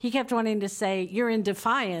he kept wanting to say, "You're in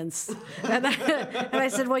defiance." And I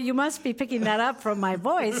said, "Well, you must be picking that up from my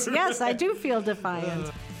voice." Yes, I do feel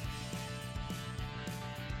defiant.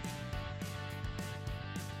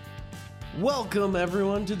 Welcome,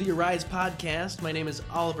 everyone, to the Arise podcast. My name is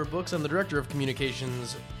Oliver Brooks. I'm the Director of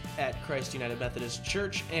Communications at Christ United Methodist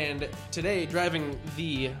Church. And today, driving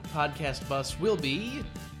the podcast bus will be...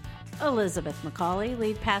 Elizabeth Macaulay,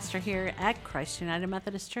 lead pastor here at Christ United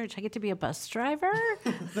Methodist Church. I get to be a bus driver.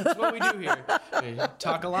 That's what we do here. We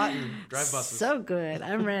talk a lot and drive buses. So good.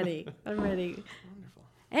 I'm ready. Wonderful.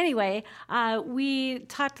 Anyway, we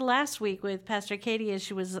talked last week with Pastor Katie as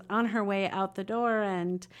she was on her way out the door,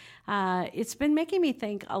 and it's been making me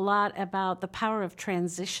think a lot about the power of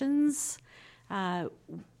transitions.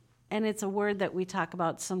 And it's a word that we talk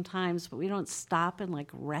about sometimes, but we don't stop and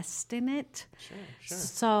rest in it. Sure.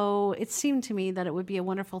 So it seemed to me that it would be a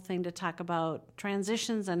wonderful thing to talk about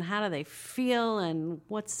transitions and how do they feel and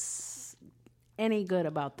what's any good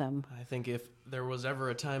about them. I think if there was ever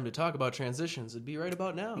a time to talk about transitions, it'd be right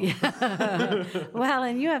about now. Yeah. Well,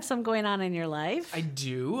 and you have some going on in your life. I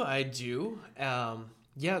do.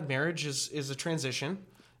 Marriage is a transition.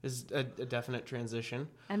 Is a definite transition.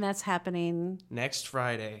 And that's happening next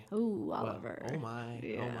Friday. Ooh, Oliver. Well, oh my.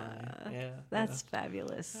 Yeah. That's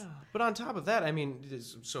fabulous. Yeah. But on top of that, I mean,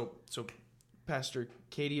 so Pastor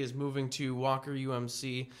Katie is moving to Walker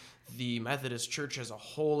UMC. The Methodist Church as a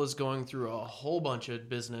whole is going through a whole bunch of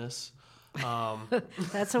business.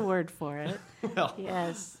 That's a word for it. Well,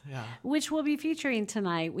 yes. Yeah. Which we'll be featuring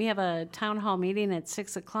tonight. We have a town hall meeting at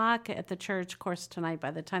 6:00 at the church. Of course, tonight,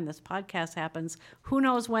 by the time this podcast happens, who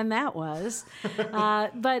knows when that was.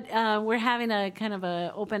 But we're having a kind of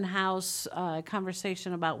a open house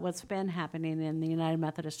conversation about what's been happening in the United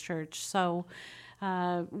Methodist Church. So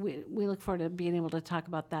we look forward to being able to talk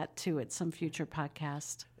about that, too, at some future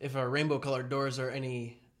podcast. If our rainbow-colored doors are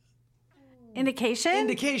any... Indication,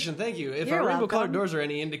 thank you. If You're our rainbow-colored welcome. doors are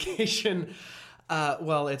any indication,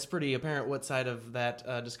 well, it's pretty apparent what side of that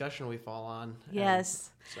discussion we fall on.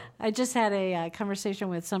 Yes. So. I just had a conversation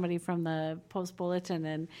with somebody from the Post Bulletin,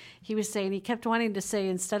 and he was saying he kept wanting to say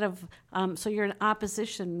instead of, so you're in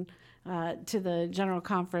opposition to the General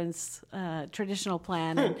Conference traditional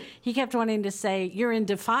plan, and he kept wanting to say, "You're in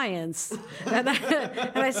defiance." And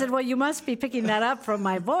I said, "Well, you must be picking that up from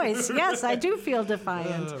my voice." Yes, I do feel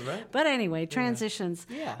defiant. Right. But anyway, transitions.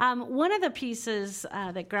 Yeah. One of the pieces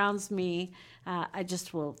that grounds me, I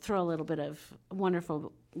just will throw a little bit of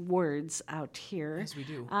wonderful words out here.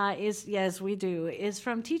 Yes, we do. Is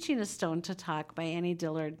from Teaching a Stone to Talk by Annie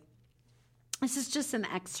Dillard. This is just an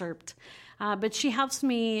excerpt, but she helps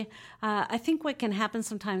me. I think what can happen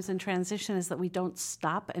sometimes in transition is that we don't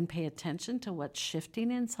stop and pay attention to what's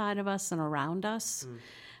shifting inside of us and around us.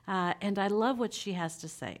 And I love what she has to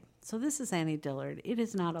say. So this is Annie Dillard. It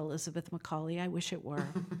is not Elizabeth Macaulay. I wish it were.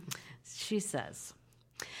 She says,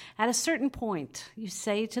 "At a certain point, you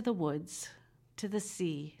say to the woods, to the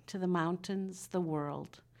sea, to the mountains, the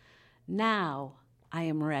world, 'Now I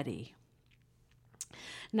am ready.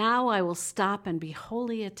 Now I will stop and be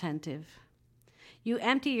wholly attentive.' You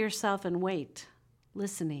empty yourself and wait,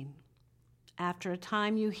 listening. After a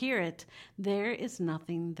time you hear it, there is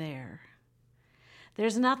nothing there.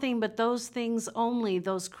 There's nothing but those things only,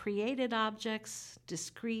 those created objects,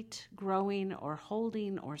 discrete, growing or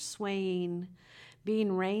holding or swaying,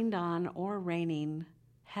 being rained on or raining,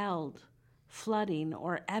 held, flooding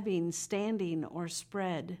or ebbing, standing or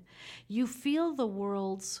spread. You feel the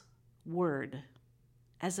world's word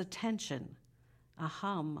as a tension, a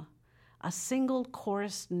hum, a single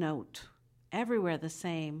chorus note, everywhere the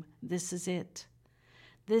same. This is it.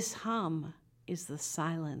 This hum is the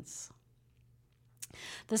silence.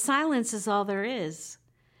 The silence is all there is.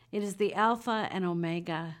 It is the Alpha and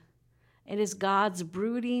Omega. It is God's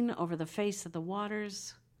brooding over the face of the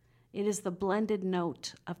waters. It is the blended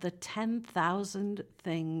note of the 10,000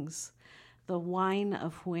 things, the whine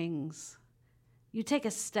of wings. You take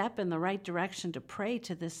a step in the right direction to pray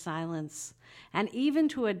to this silence and even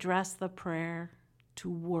to address the prayer to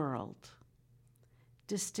world.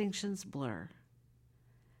 Distinctions blur.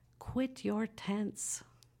 Quit your tense.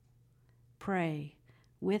 Pray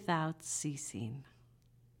without ceasing."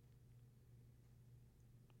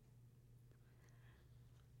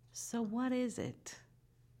 So what is it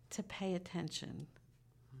to pay attention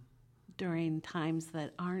during times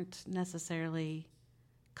that aren't necessarily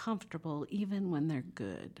comfortable, even when they're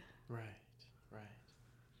good? Right.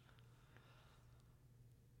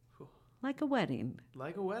 Like a wedding.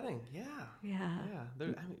 Like a wedding, yeah. Yeah.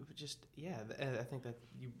 I think that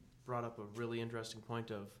you brought up a really interesting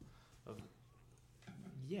point of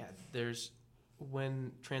there's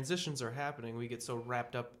when transitions are happening, we get so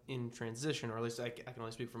wrapped up in transition, or at least I can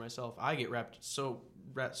only speak for myself. I get so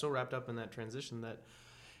wrapped up in that transition that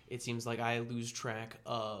it seems like I lose track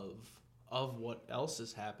of what else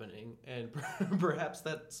is happening, and perhaps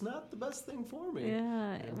that's not the best thing for me.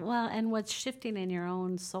 Yeah. Well, and what's shifting in your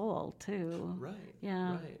own soul too. Right.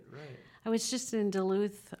 Yeah. Right. I was just in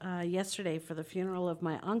Duluth yesterday for the funeral of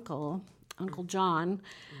my Uncle John,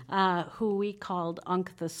 who we called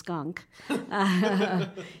Unc the Skunk.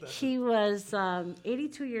 He was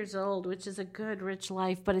 82 years old, which is a good, rich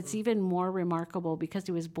life, but it's even more remarkable because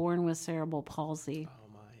he was born with cerebral palsy.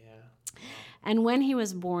 Oh, my, yeah. And when he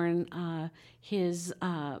was born, his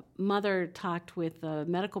mother talked with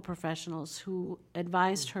medical professionals who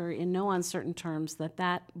advised her in no uncertain terms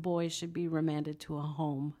that boy should be remanded to a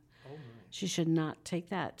home. Oh, my. She should not take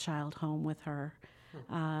that child home with her.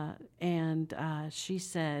 And she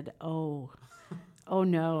said, oh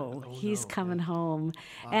no, he's coming home.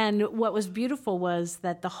 Wow. And what was beautiful was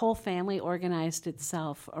that the whole family organized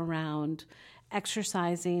itself around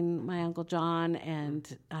exercising my Uncle John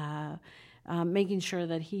and making sure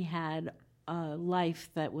that he had a life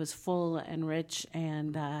that was full and rich.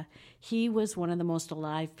 And he was one of the most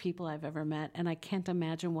alive people I've ever met. And I can't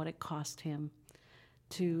imagine what it cost him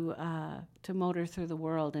to motor through the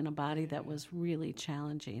world in a body that was really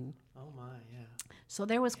challenging. Oh, my, yeah. So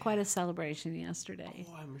there was quite a celebration yesterday.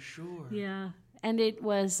 Oh, I'm sure. Yeah. And it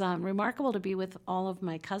was remarkable to be with all of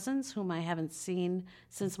my cousins, whom I haven't seen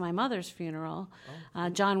since my mother's funeral.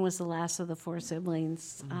 John was the last of the 4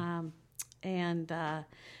 siblings.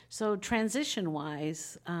 So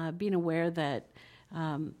transition-wise, being aware that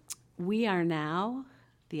we are now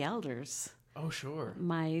the elders. Oh, sure.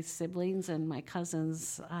 My siblings and my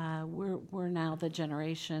cousins, we're now the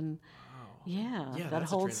generation, that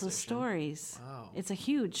holds the stories. Wow. It's a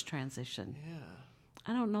huge transition. Yeah.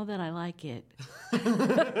 I don't know that I like it. I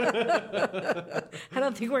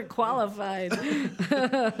don't think we're qualified.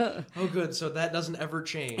 Oh, good. So that doesn't ever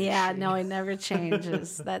change. Yeah, no, it never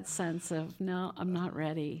changes. That sense of, no, I'm not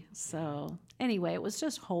ready. So anyway, it was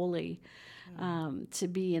just holy to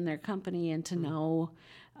be in their company and to know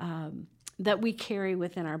that we carry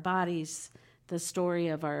within our bodies the story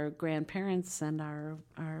of our grandparents and our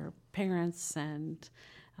parents and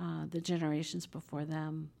the generations before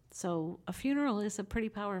them. So a funeral is a pretty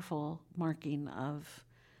powerful marking of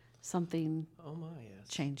something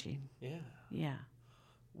changing. Yeah. Yeah.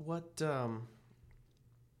 What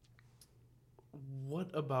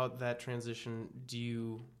about that transition do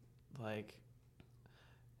you like?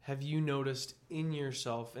 Have you noticed in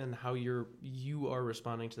yourself and how you are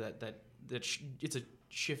responding to that it's a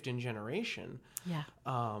shift in generation? Yeah.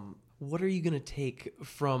 What are you going to take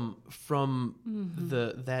from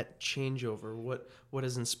that changeover? What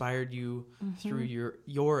has inspired you through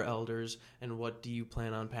your elders, and what do you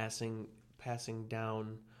plan on passing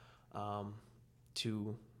down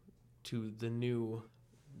to the new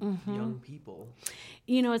young people?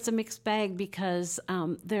 You know, it's a mixed bag because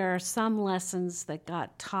there are some lessons that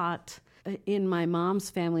got taught in my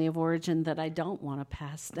mom's family of origin that I don't want to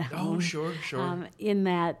pass down. Oh, sure. In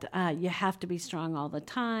that you have to be strong all the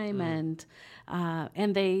time, and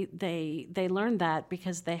they learned that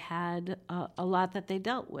because they had a lot that they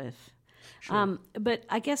dealt with. Sure. But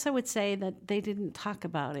I guess I would say that they didn't talk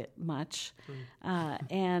about it much,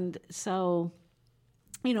 and so.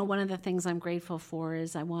 You know, one of the things I'm grateful for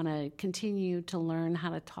is I want to continue to learn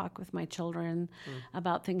how to talk with my children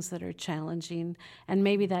about things that are challenging, and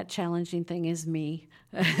maybe that challenging thing is me.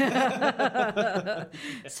 So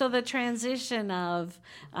the transition of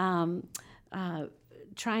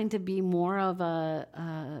trying to be more of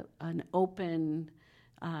an open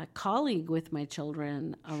colleague with my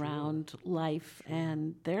children around life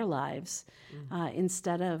and their lives,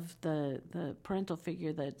 instead of the parental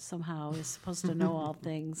figure that somehow is supposed to know all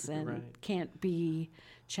things and can't be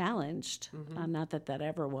challenged. Not that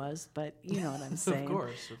ever was, but you know what I'm saying. Of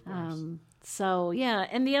course. So, yeah,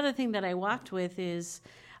 and the other thing that I walked with is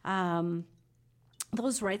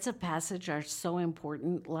those rites of passage are so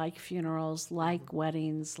important, like funerals, like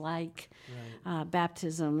weddings, like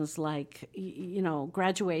baptisms, like,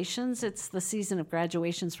 graduations. It's the season of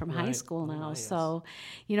graduations from high school now. Yes. So,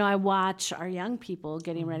 I watch our young people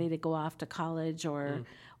getting ready to go off to college or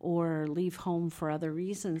leave home for other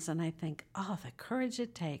reasons, and I think, the courage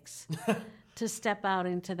it takes to step out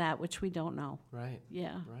into that which we don't know. Right.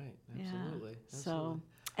 Yeah. Right. Absolutely. So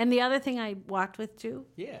And the other thing I walked with too.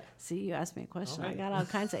 Yeah. See, you asked me a question. Okay. I got all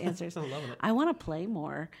kinds of answers. I'm loving it. I want to play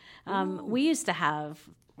more. We used to have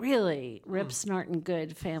really rip snorting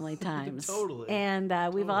good family times. Totally. And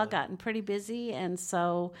we've all gotten pretty busy, and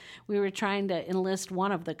so we were trying to enlist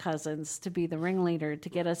one of the cousins to be the ringleader to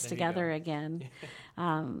get us together again.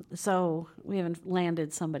 So we haven't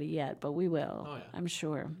landed somebody yet, but we will. Oh, yeah. I'm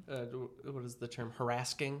sure. What is the term?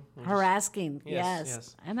 Harassing? Harassing, Yes, yes.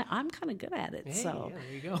 yes. And I'm kind of good at it. Hey, So yeah,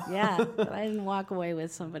 there you go. yeah, but I didn't walk away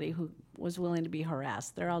with somebody who was willing to be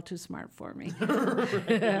harassed. They're all too smart for me.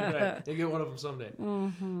 Right. You get one of them someday.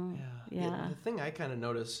 Mm-hmm. Yeah. The thing I kind of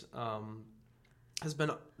notice has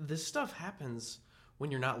been this stuff happens when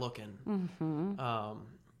you're not looking. Mm-hmm.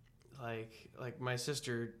 Like my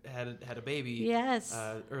sister had a baby. Yes.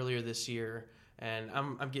 Earlier this year, and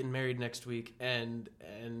I'm getting married next week, and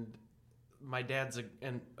my dad's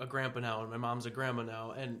a grandpa now, and my mom's a grandma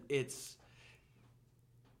now, and it's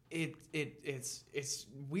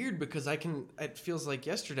weird because it feels like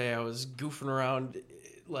yesterday I was goofing around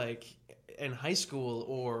like in high school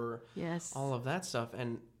or all of that stuff,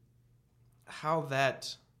 and how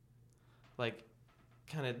that like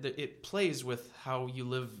kind of it plays with how you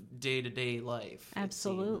live day-to-day life.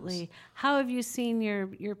 Absolutely. How have you seen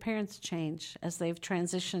your parents change as they've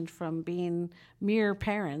transitioned from being mere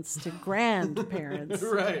parents to grandparents?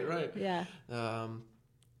 Right. Yeah.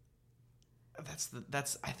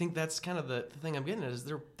 I think that's kind of the thing I'm getting at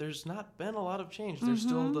is there's not been a lot of change. There's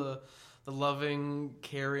still the loving,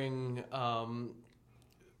 caring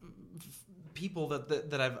people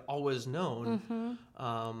that I've always known.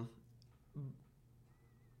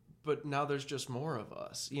 But now there's just more of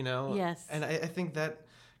us, you know? Yes. And I think that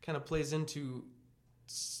kind of plays into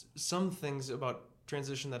some things about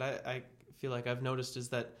transition that I feel like I've noticed is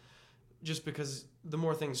that just because the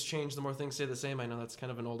more things change, the more things stay the same. I know that's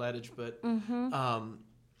kind of an old adage, but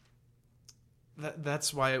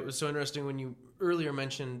that's why it was so interesting when you earlier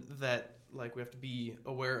mentioned that like we have to be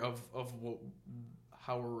aware of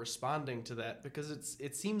how we're responding to that, because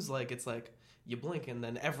it seems like it's like you blink and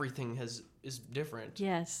then everything is different.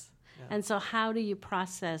 Yes. Yeah. And so how do you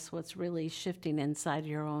process what's really shifting inside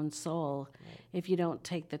your own soul if you don't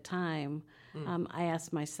take the time? I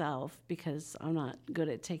ask myself, because I'm not good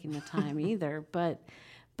at taking the time either, but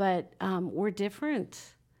we're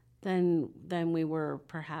different than we were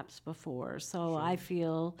perhaps before. So I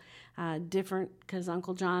feel different because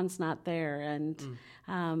Uncle John's not there, and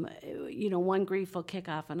one grief will kick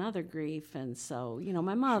off another grief, and so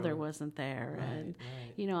my mother wasn't there, and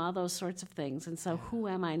all those sorts of things. And so who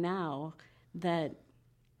am I now that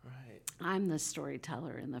I'm the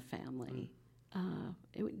storyteller in the family?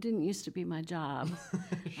 It didn't used to be my job.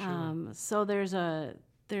 So there's a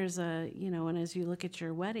and as you look at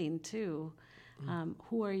your wedding too,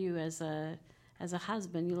 who are you as a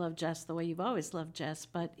husband? You love Jess the way you've always loved Jess,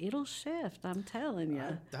 but it'll shift. I'm telling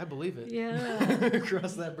you. I believe it. Yeah.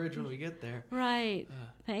 Cross that bridge when we get there. Right.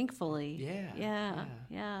 Thankfully.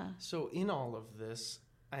 Yeah. So in all of this,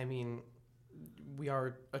 I mean, we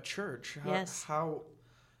are a church.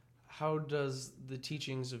 How does the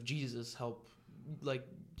teachings of Jesus help? Like,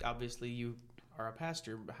 obviously, you are a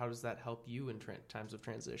pastor. How does that help you in times of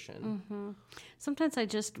transition? Sometimes I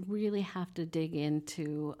just really have to dig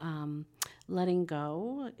into letting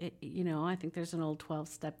go. I think there's an old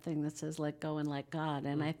 12-step thing that says let go and let God,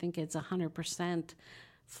 and I think it's 100%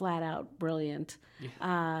 flat out brilliant.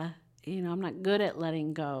 Yeah. I'm not good at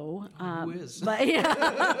letting go. Who is? But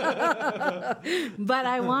but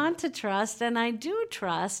I want to trust, and I do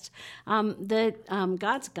trust that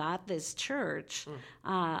God's got this church,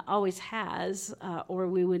 always has, or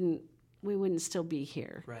we wouldn't still be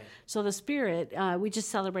here. Right. So the Spirit, we just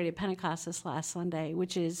celebrated Pentecost this last Sunday,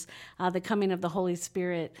 which is the coming of the Holy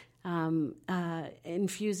Spirit,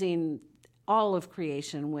 infusing all of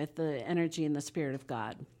creation with the energy and the Spirit of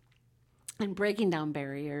God, and breaking down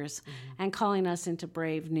barriers and calling us into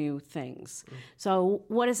brave new things. So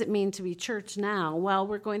what does it mean to be church now? Well,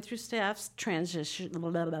 we're going through staff's transitions,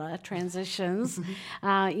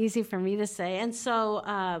 easy for me to say. And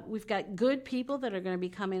so we've got good people that are going to be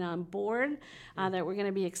coming on board that we're going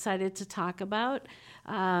to be excited to talk about.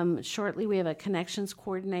 Shortly, we have a connections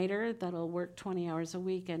coordinator that'll work 20 hours a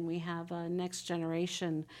week, and we have a next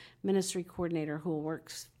generation ministry coordinator who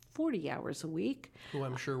works 40 hours a week. Who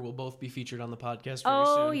I'm sure will both be featured on the podcast very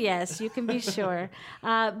soon. Oh, yes, you can be sure.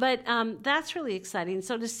 But that's really exciting.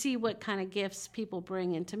 So to see what kind of gifts people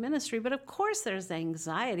bring into ministry. But of course, there's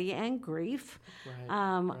anxiety and grief. Right.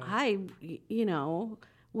 I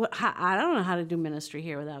don't know how to do ministry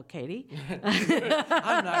here without Katie.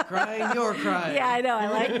 I'm not crying, you're crying. Yeah, I know. I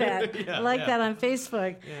like that. I like that on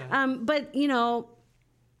Facebook. Yeah. But,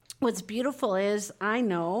 what's beautiful is I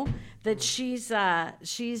know that she's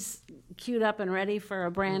queued up and ready for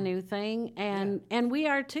a brand new thing, and we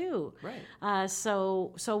are too. Right.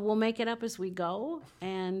 So we'll make it up as we go,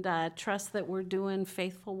 and trust that we're doing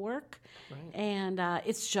faithful work. Right. And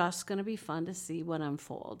it's just going to be fun to see what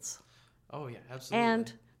unfolds. Oh yeah, absolutely.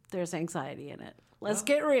 And there's anxiety in it. Let's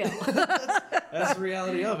get real. That's the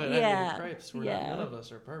reality of it. Yeah. I mean, cripes, none of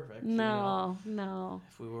us are perfect. No.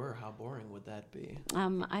 If we were, how boring would that be?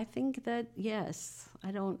 I think that, yes.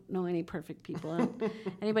 I don't know any perfect people.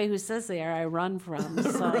 Anybody who says they are, I run from.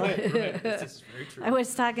 So. Right. This is very true. I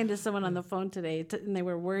was talking to someone on the phone today, and they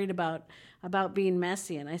were worried about being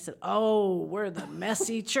messy. And I said, oh, we're the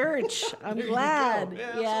messy church. I'm glad.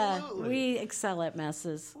 Yeah, absolutely. We excel at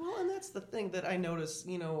messes. Well, and that's the thing that I noticed,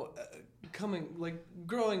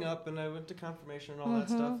 growing up, and I went to confirmation and all that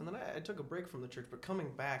stuff, and then I took a break from the church, but coming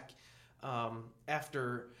back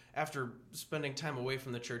after spending time away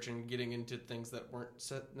from the church and getting into things that weren't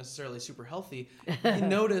necessarily super healthy, you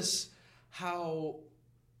notice how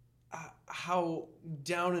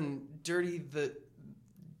down and dirty the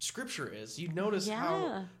Scripture is. You notice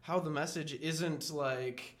how the message isn't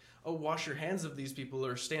like, oh, wash your hands of these people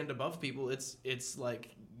or stand above people. It's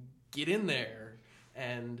like, get in there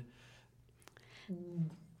and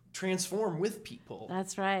transform with people.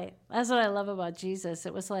 That's right. That's what I love about Jesus.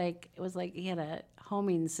 It was like he had a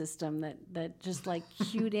homing system that just like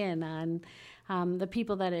cued in on the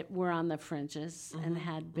people that were on the fringes and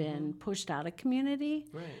had been pushed out of community.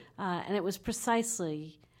 Right. And it was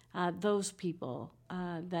precisely those people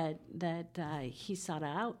that he sought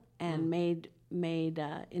out and made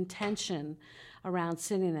intention around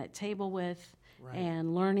sitting at table with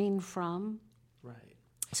and learning from. Right.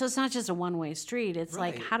 So it's not just a one-way street. It's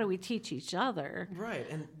like, how do we teach each other? Right.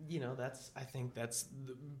 And, I think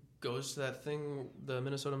goes to that thing, the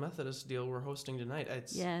Minnesota Methodist deal we're hosting tonight.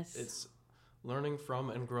 It's learning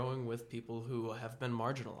from and growing with people who have been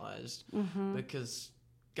marginalized because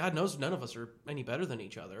God knows none of us are any better than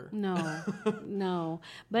each other. No.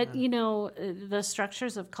 But, the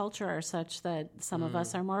structures of culture are such that some of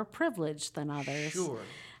us are more privileged than others. Sure.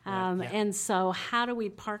 And so how do we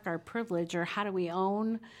park our privilege, or how do we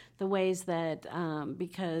own the ways that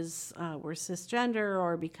because we're cisgender,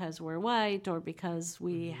 or because we're white, or because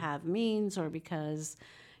we have means, or because,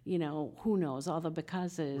 who knows, all the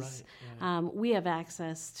becauses. Right. We have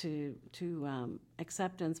access to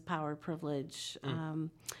acceptance, power, privilege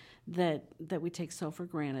that we take so for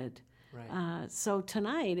granted. Right. So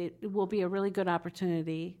tonight it will be a really good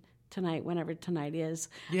opportunity. Tonight, whenever tonight is.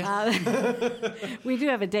 Yeah. We do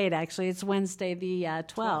have a date, actually. It's Wednesday the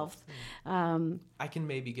 12th. I can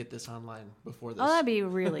maybe get this online before this. Oh, that'd be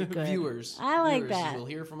really good. Viewers that. will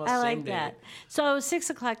hear from us I same like day. that. So 6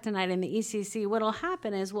 o'clock tonight in the ECC, what'll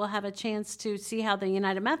happen is we'll have a chance to see how the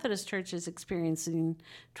United Methodist Church is experiencing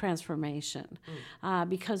transformation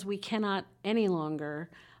because we cannot any longer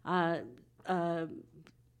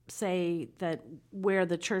say that where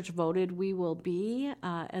the church voted we will be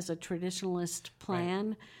as a traditionalist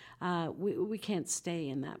plan. We can't stay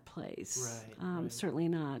in that place. Right. Certainly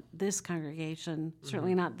not this congregation,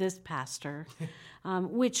 certainly not this pastor,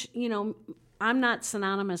 which, I'm not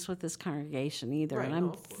synonymous with this congregation either, and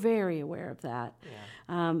I'm very aware of that.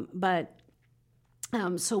 Yeah.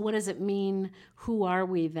 So what does it mean? Who are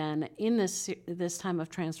we then in this time of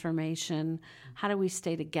transformation? How do we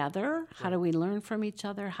stay together? How do we learn from each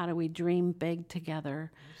other? How do we dream big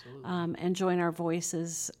together and join our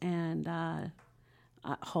voices and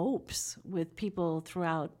hopes with people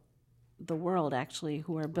throughout the world, actually,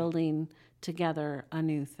 who are building together a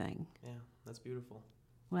new thing? Yeah, that's beautiful.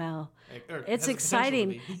 Well, it's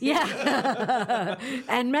exciting. Yeah.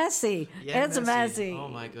 And messy. Yeah, it's messy. Oh,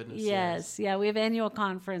 my goodness. Yes. Yeah, we have annual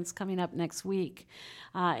conference coming up next week.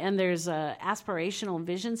 And there's a aspirational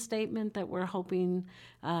vision statement that we're hoping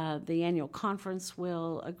the annual conference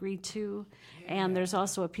will agree to. Yeah. And there's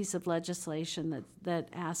also a piece of legislation that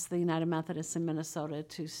asks the United Methodists in Minnesota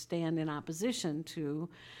to stand in opposition to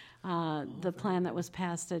the plan that was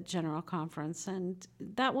passed at General Conference. And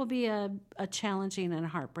that will be a challenging and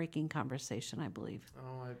heartbreaking conversation, I believe.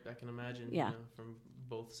 Oh, I can imagine, yeah. From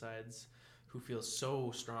both sides who feel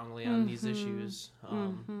so strongly on these issues.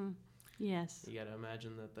 Yes. You got to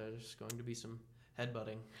imagine that there's going to be some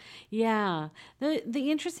headbutting. Yeah.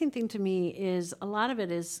 The interesting thing to me is a lot of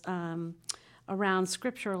it is around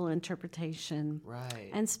scriptural interpretation.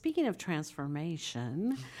 Right. And speaking of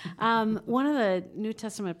transformation, one of the New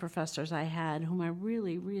Testament professors I had, whom I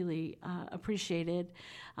really, really appreciated,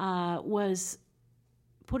 was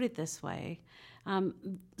put it this way: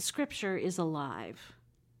 Scripture is alive,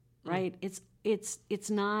 right? It's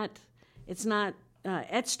not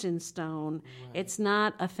etched in stone. Right. It's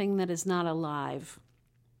not a thing that is not alive.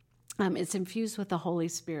 It's infused with the Holy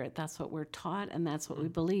Spirit. That's what we're taught, and that's what we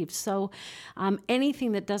believe. So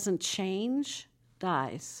anything that doesn't change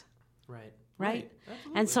dies. Right?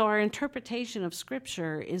 Absolutely. And so our interpretation of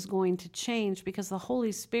Scripture is going to change because the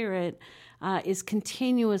Holy Spirit is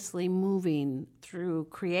continuously moving through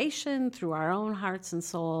creation, through our own hearts and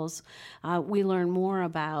souls. We learn more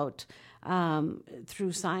about,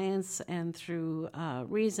 through science and through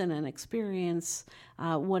reason and experience,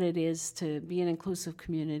 what it is to be an inclusive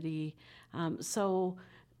community. So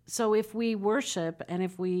if we worship and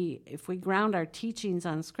if we ground our teachings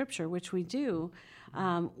on Scripture, which we do,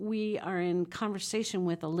 we are in conversation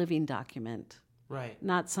with a living document. Right.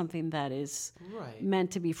 Not something that is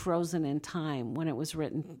meant to be frozen in time when it was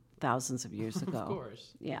written thousands of years ago. Of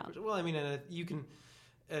course. Yeah. Well, I mean, you can...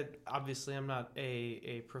 obviously, I'm not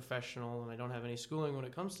a professional, and I don't have any schooling when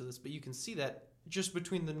it comes to this, but you can see that just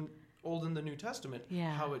between the Old and the New Testament,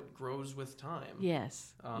 how it grows with time.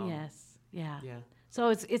 Yes. Yeah. Yeah. So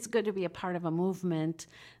it's good to be a part of a movement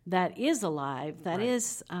that is alive, that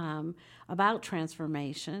is about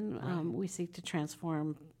transformation. We seek to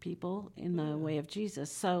transform people in the way of Jesus.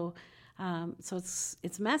 So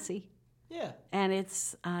it's messy. Yeah. And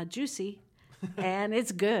it's juicy. And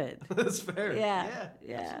it's good. That's fair. Yeah.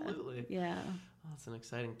 Absolutely. Yeah. Oh, it's an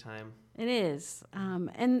exciting time. It is.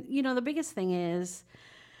 And, the biggest thing is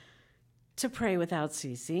to pray without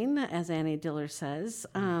ceasing, as Annie Diller says,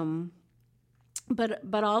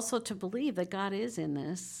 but also to believe that God is in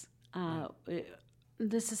this.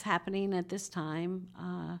 This is happening at this time,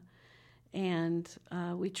 and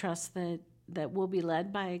we trust that we'll be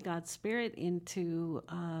led by God's Spirit into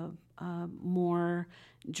more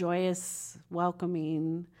joyous,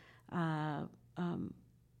 welcoming, I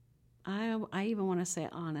even want to say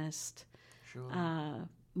honest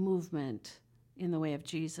movement in the way of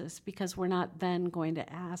Jesus, because we're not then going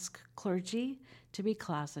to ask clergy to be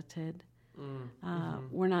closeted.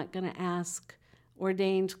 We're not going to ask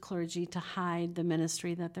ordained clergy to hide the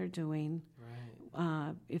ministry that they're doing.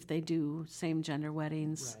 Right. If they do same-gender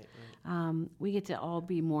weddings. Right. We get to all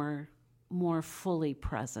be more fully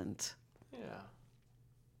present.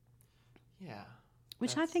 Yeah.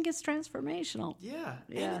 Which I think is transformational. Yeah.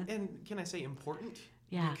 And can I say important?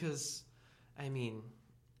 Yeah. Because, I mean,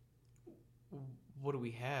 what do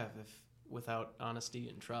we have without honesty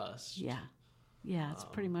and trust? Yeah, it's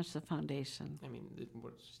pretty much the foundation. I mean,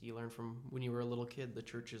 what you learn from when you were a little kid, the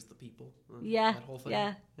church is the people. Yeah, that whole thing.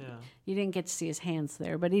 Yeah. You didn't get to see his hands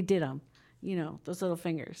there, but he did them. Those little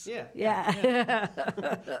fingers. Yeah.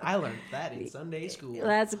 I learned that in Sunday school.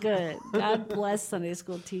 That's good. God bless Sunday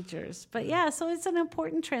school teachers. But so it's an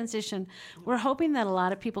important transition. We're hoping that a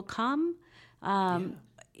lot of people come.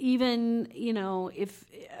 Even,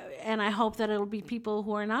 and I hope that it'll be people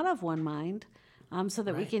who are not of one mind, so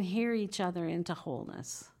that we can hear each other into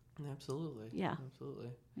wholeness. Absolutely. Yeah. Absolutely.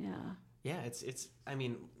 Yeah. Yeah. It's. I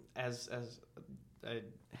mean, as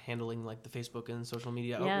handling like the Facebook and social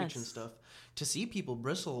media outreach and stuff, to see people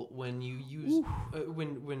bristle when you use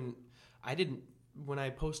when I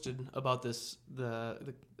posted about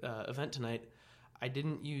the event tonight, I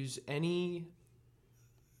didn't use any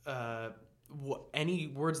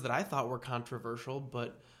words that I thought were controversial,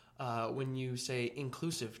 but when you say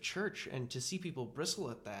inclusive church, and to see people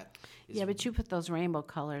bristle at that. But you put those rainbow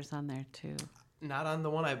colors on there too. Not on the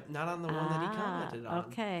one that he commented on.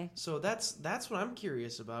 Okay. So that's what I'm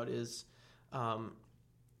curious about is,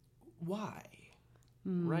 why,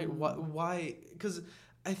 right? Why? Because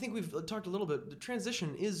I think we've talked a little bit. The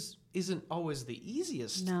transition isn't always the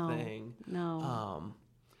easiest thing. No.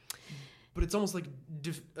 But it's almost like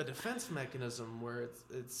a defense mechanism where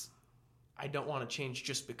it's I don't want to change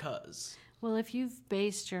just because. Well, if you've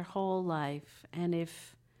based your whole life, and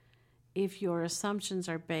if your assumptions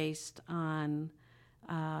are based on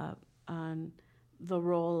the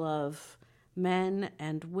role of men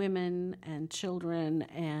and women and children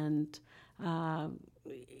and all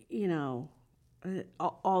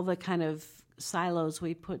the kind of silos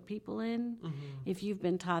we put people in, if you've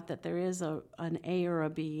been taught that there is an A or a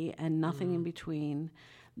B and nothing in between,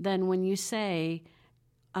 then when you say,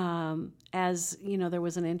 as there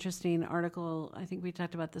was an interesting article, I think we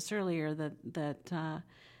talked about this earlier, that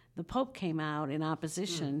the Pope came out in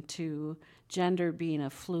opposition to gender being a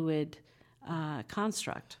fluid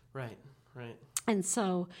construct. Right. And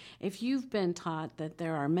so if you've been taught that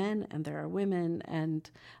there are men and there are women, and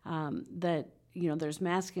that there's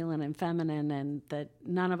masculine and feminine, and that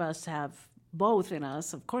none of us have both in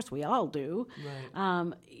us, of course we all do,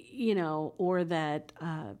 right. Or that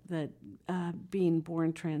being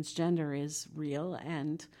born transgender is real,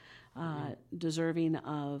 and deserving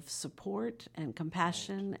of support and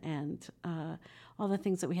compassion and all the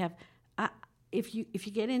things that we have. If you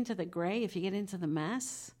get into the gray, if you get into the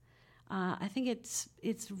mess, I think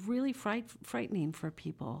it's really frightening for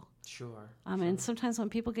people. Sure. And sometimes when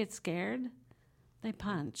people get scared, they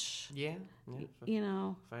punch. Yeah.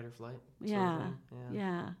 Fight or flight.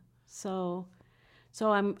 Yeah. So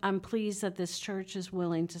I'm pleased that this church is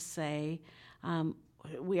willing to say,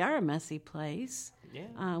 we are a messy place.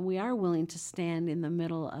 Yeah. We are willing to stand in the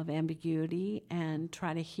middle of ambiguity and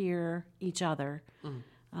try to hear each other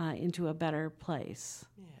into a better place.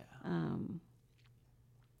 Yeah.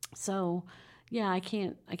 So, yeah, I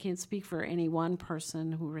can't speak for any one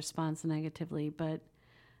person who responds negatively, but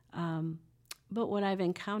what I've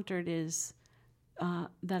encountered is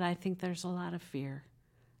that I think there's a lot of fear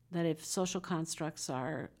that if social constructs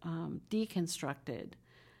are deconstructed,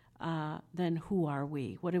 then who are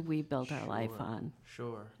we? What did we build our life on?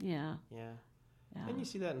 Sure. Yeah. And you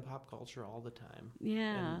see that in pop culture all the time.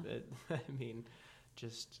 Yeah. And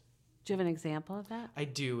just... Do you have an example of that? I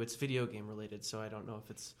do. It's video game related, so I don't know if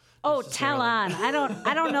it's... Oh, tell on. I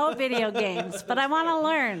don't know video games, but I want to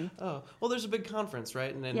learn. Oh, well, there's a big conference,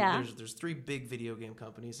 right? And then there's 3 big video game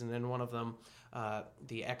companies, and then one of them,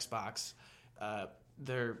 the Xbox,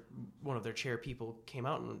 one of their chair people came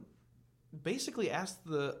out and basically asked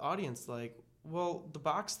the audience, like, well, the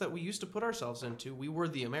box that we used to put ourselves into, we were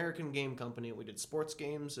the American game company, and we did sports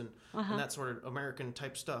games and that sort of American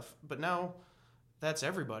type stuff. But now that's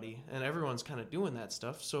everybody, and everyone's kind of doing that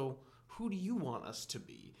stuff. So who do you want us to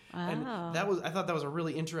be? Oh. And I thought that was a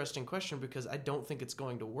really interesting question, because I don't think it's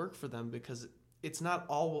going to work for them, because it's not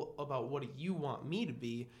all about what do you want me to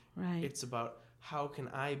be. Right. It's about how can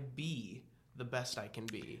I be the best I can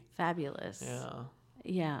be. Fabulous. Yeah.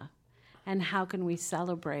 Yeah. And how can we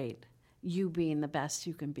celebrate you being the best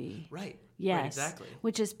you can be? Right. Yes. Right, exactly.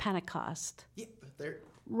 Which is Pentecost. Yeah, there.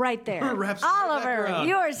 Right there. Wraps Oliver, right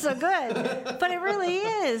you are so good. But it really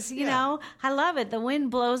is, you know. I love it. The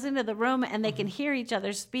wind blows into the room and they can hear each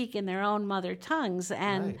other speak in their own mother tongues.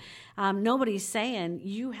 And nobody's saying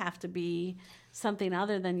you have to be something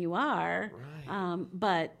other than you are.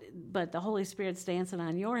 Right. But the Holy Spirit's dancing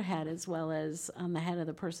on your head as well as on the head of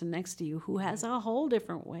the person next to you who has a whole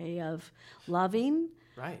different way of loving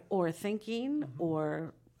or thinking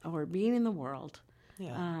or being in the world.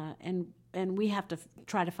 Yeah. And we have to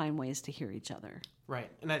try to find ways to hear each other. Right.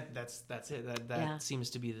 And that's it. That seems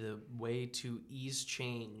to be the way to ease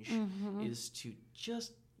change is to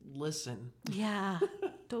just listen. Yeah.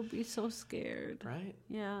 Don't be so scared. Right?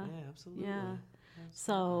 Yeah. Yeah, absolutely. Yeah.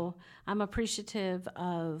 So I'm appreciative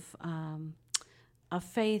of a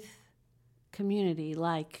faith community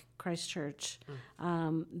like Christ Church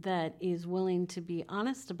that is willing to be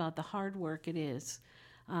honest about the hard work it is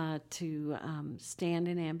to stand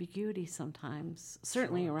in ambiguity sometimes,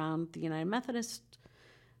 certainly around the United Methodist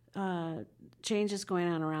changes going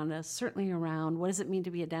on around us, certainly around what does it mean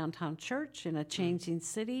to be a downtown church in a changing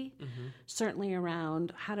city, certainly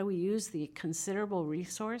around how do we use the considerable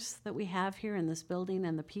resource that we have here in this building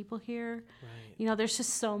and the people here. Right. You know, there's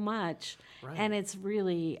just so much. Right. And it's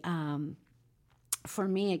really, for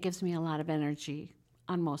me, it gives me a lot of energy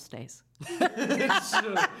on most days. And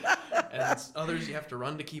others you have to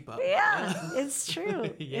run to keep up. Yeah, it's true.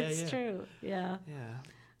 It's true. Yeah. Yeah.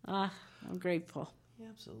 I'm grateful. Yeah,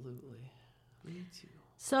 absolutely. Me too.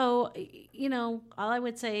 So, you know, all I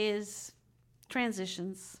would say is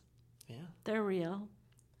transitions. Yeah. They're real.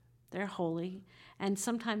 They're holy. And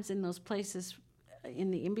sometimes in those places,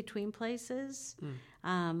 in the in-between places,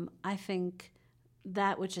 I think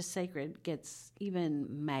that which is sacred gets even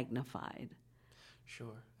magnified.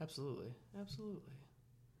 Sure. Absolutely. Absolutely.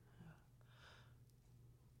 Yeah.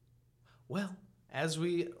 Well, as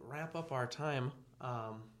we wrap up our time,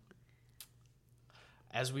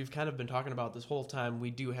 as we've kind of been talking about this whole time, we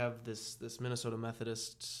do have this Minnesota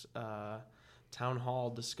Methodist town hall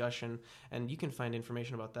discussion, and you can find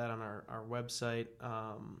information about that on our website,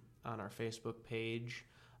 on our Facebook page.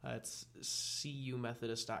 It's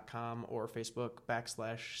cumethodist.com or Facebook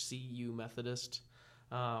 /CUmethodist.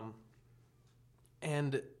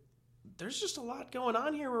 And there's just a lot going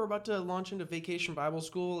on here. We're about to launch into Vacation Bible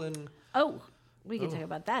School, and we can talk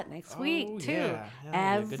about that next week too. Yeah,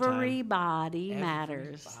 Everybody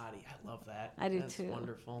matters. Everybody, I love that. I do That's too.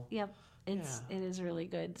 Wonderful. Yep, it is really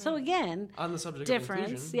good. So again, on the subject difference.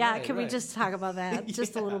 of inclusion, Yeah, can we just talk about that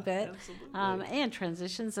just a little bit? Absolutely. And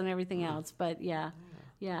transitions and everything else. But yeah.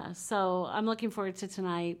 So I'm looking forward to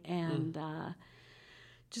tonight and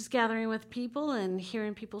just gathering with people and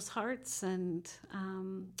hearing people's hearts and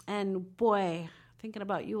boy, thinking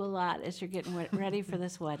about you a lot as you're getting ready for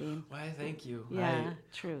this wedding. Why, thank you. Yeah,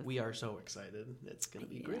 true. We are so excited. It's going to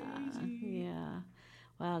be crazy. Yeah.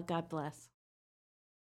 Well, God bless.